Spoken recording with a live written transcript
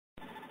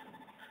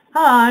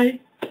Hi,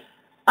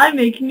 I'm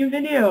making a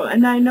video,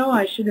 and I know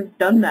I should have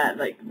done that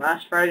like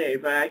last Friday,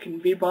 but I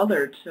couldn't be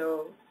bothered,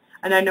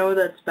 and I know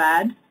that's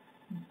bad,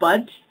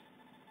 but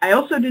I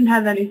also didn't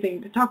have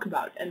anything to talk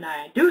about, and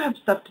I do have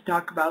stuff to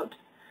talk about,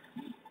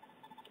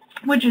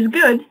 which is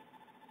good.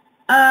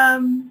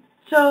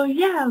 So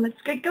yeah,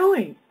 let's get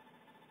going.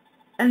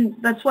 And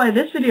that's why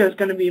this video is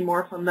going to be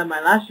more fun than my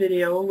last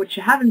video, which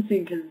you haven't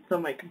seen because it's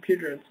on my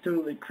computer and it's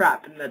totally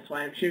crap, and that's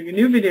why I'm shooting a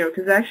new video,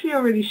 because I actually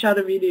already shot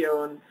a video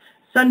on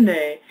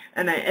Sunday,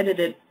 and I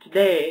edited it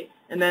today,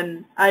 and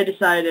then I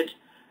decided,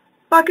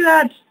 fuck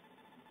that,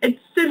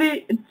 it's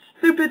silly, it's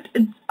stupid,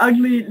 it's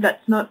ugly,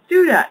 let's not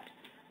do that.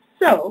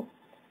 So,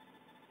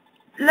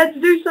 let's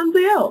do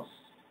something else.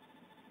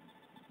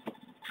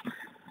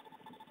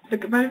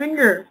 Look at my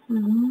finger.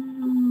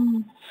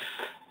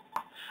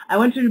 I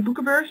went to the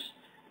Bookiverse,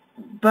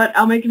 but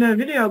I'll make another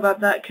video about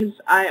that because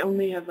I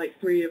only have like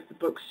 3 of the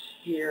books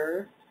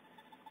here.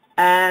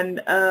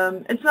 And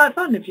it's not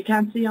fun if you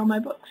can't see all my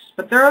books.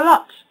 But there are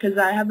lots because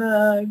I have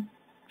a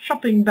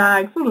shopping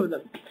bag full of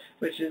them,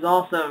 which is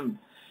awesome.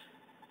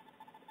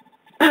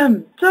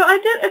 So I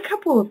did a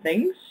couple of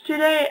things.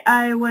 Today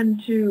I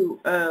went to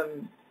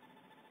the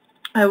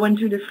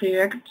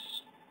Heretic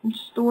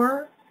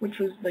store, which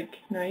was like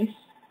nice.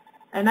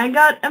 And I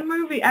got a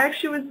movie. I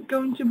actually was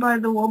going to buy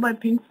The Wall by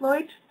Pink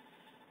Floyd,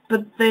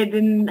 but they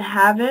didn't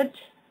have it,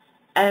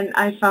 and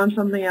I found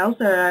something else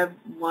that I've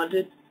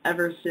wanted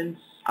ever since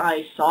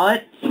I saw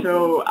it,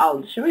 so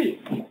I'll show you.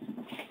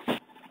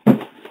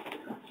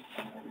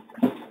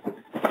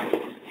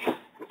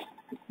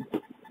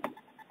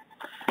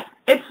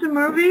 It's a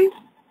movie.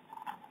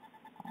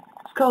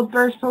 It's called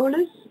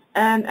Resplendid,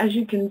 and as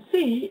you can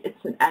see,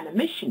 it's an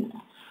animation.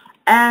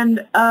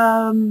 And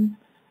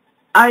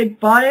I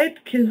bought it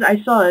because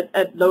I saw it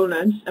at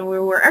Lowlands, and we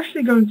were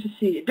actually going to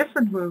see a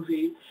different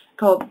movie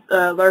called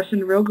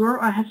Larson Real Girl.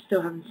 I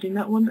still haven't seen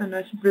that one, and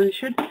I really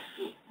should.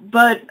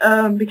 But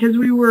because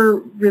we were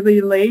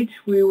really late,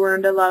 we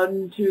weren't allowed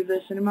into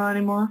the cinema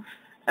anymore,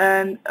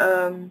 and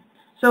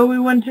so we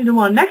went to the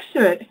one next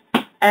to it,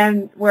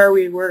 and where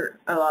we were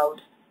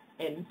allowed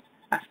in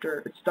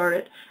after it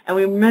started, and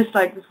we missed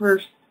like the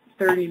first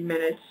 30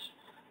 minutes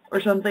or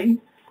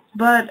something.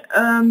 But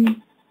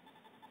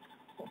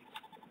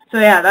so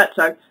yeah, that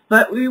sucked.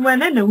 But we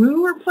went in and we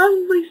were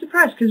pleasantly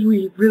surprised because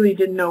we really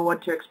didn't know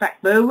what to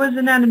expect. But it was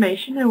an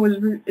animation.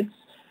 It's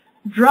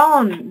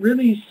drawn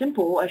really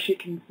simple, as you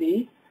can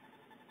see.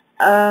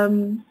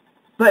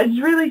 But it's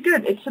really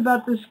good. It's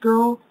about this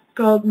girl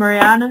called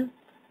Mariana,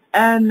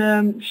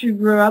 and she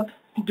grew up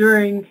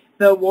during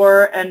the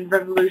war and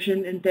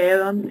revolution in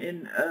Thailand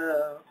in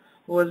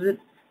what was it,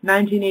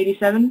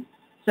 1987,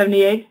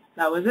 78?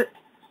 That was it.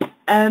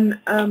 And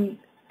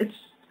it's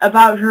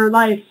about her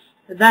life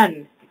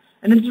then.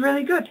 And it's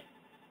really good.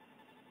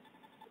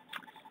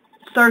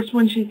 It starts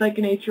when she's like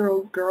an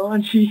 8-year-old girl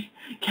and she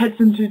gets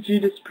into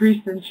Judas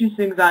Priest and she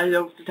sings I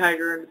Love the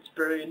Tiger, and it's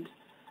brilliant.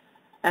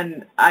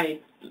 And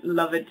I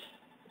love it.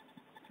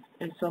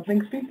 And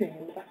something's beeping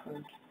in the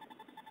background.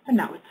 And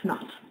now it's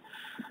not.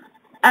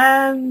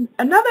 And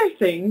another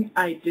thing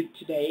I did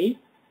today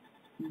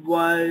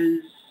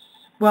was,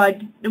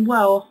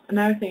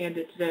 another thing I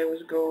did today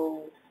was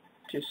go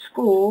to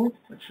school,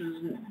 which was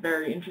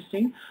very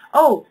interesting.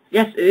 Oh,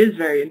 yes, it is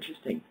very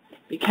interesting,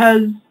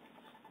 because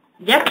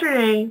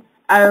yesterday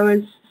I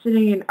was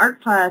sitting in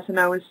art class and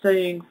I was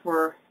studying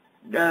for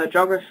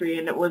geography,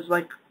 and it was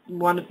like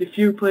one of the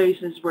few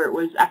places where it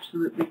was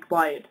absolutely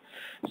quiet.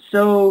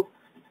 So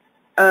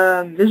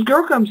this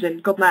girl comes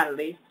in, called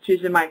Natalie.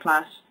 She's in my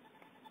class,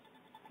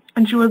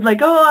 and she was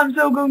like, "Oh, I'm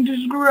so going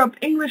to screw up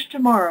English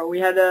tomorrow." We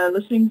had a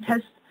listening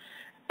test,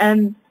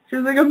 and she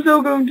was like, "I'm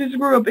so going to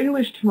screw up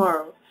English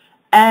tomorrow."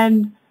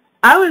 And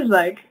I was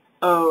like,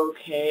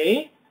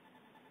 okay.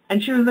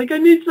 And she was like, "I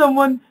need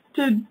someone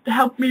to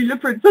help me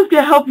look for it.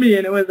 Saskia, help me."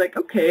 And it was like,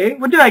 okay,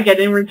 what do I get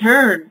in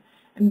return?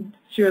 And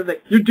she was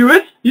like, "You do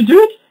it? You do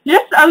it?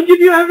 Yes, I'll give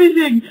you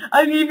everything.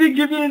 I'll even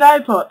give you an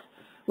iPod."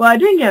 Well, I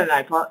didn't get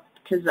an iPod,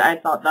 because I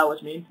thought that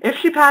was mean. If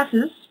she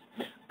passes,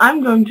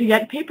 I'm going to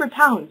get Paper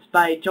Towns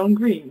by John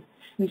Green.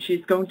 And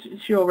she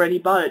already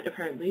bought it,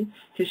 apparently,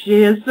 because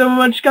she has so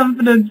much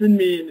confidence in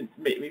me, and it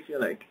made me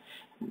feel like,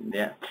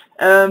 yeah.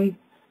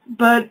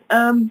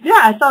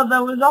 Yeah, I thought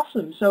that was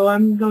awesome. So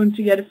I'm going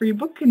to get a free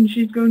book, and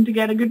she's going to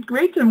get a good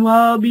grade, and we'll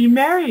all be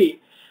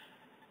merry.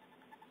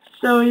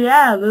 So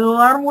yeah, little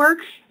artwork,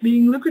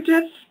 being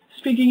lucrative,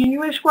 speaking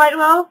English quite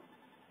well.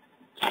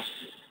 Yes!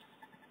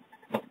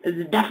 It's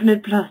a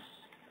definite plus.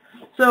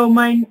 So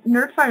my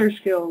Nerdfire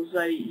skills,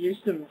 I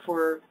used them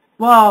for,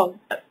 well,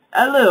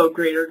 a little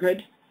greater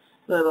good.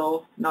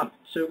 Little not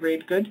so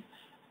great good.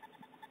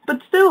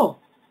 But still,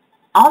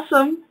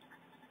 awesome.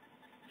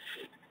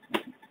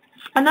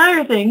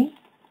 Another thing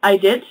I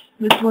did,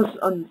 this was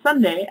on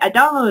Sunday, I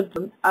downloaded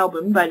an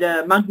album by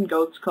the Mountain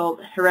Goats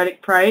called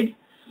Heretic Pride,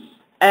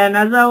 and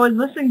as I was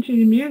listening to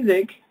the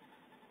music,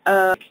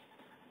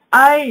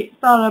 I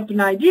thought up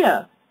an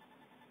idea.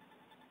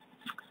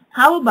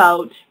 How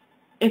about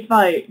if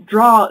I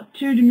draw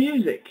to the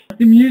music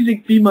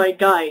be my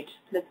guide,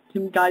 let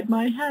him guide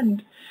my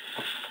hand.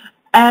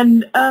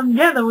 And,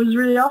 yeah, that was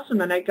really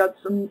awesome, and I got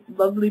some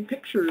lovely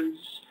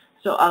pictures.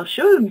 So I'll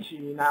show them to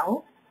you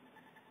now.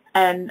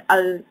 And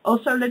I'll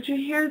also let you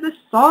hear the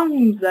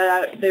songs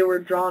that they were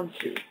drawn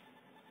to.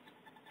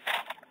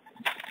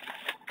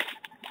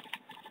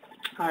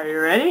 Are you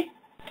ready?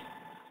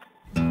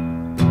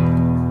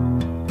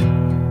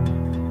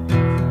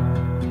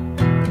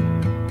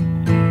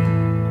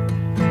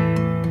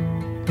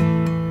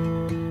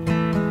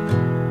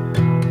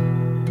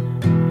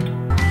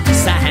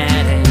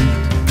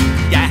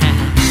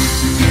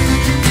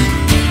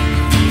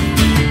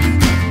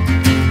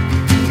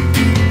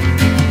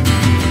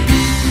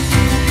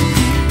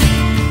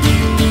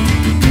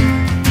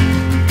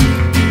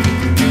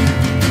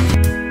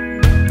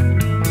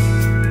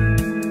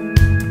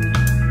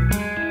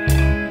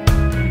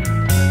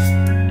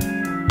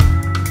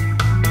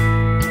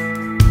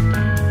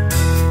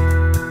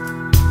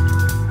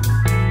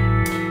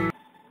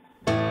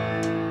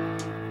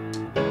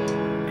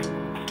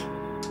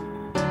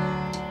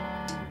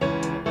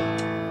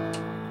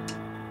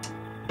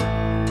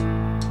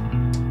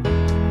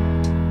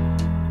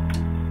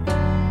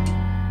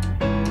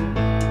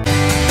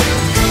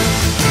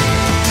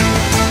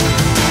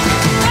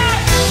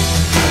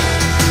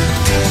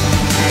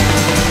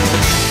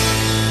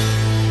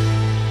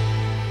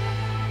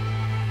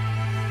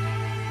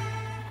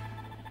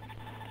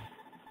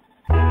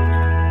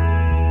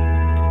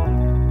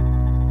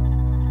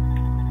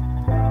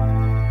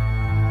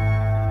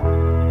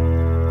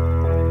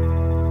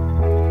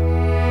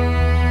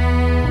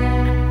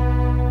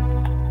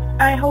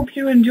 I hope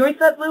you enjoyed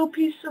that little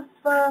piece of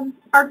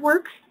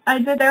artwork I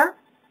did there.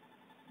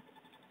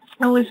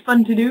 It was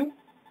fun to do.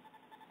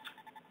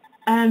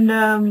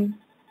 And,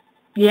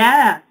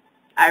 yeah,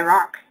 I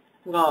rock.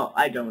 Well,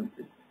 I don't.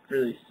 It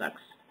really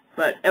sucks.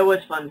 But it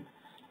was fun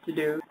to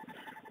do.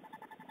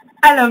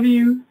 I love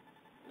you.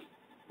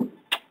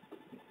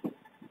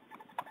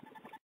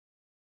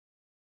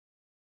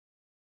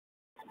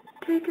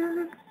 Take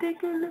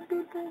a look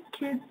at the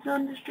kids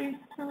on the street.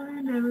 No,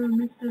 I never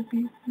miss a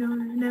beat. No, I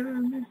never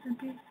miss a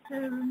beat.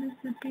 Never miss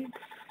a beat.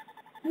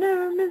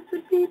 Never miss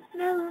a beat.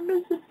 Never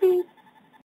miss a beat.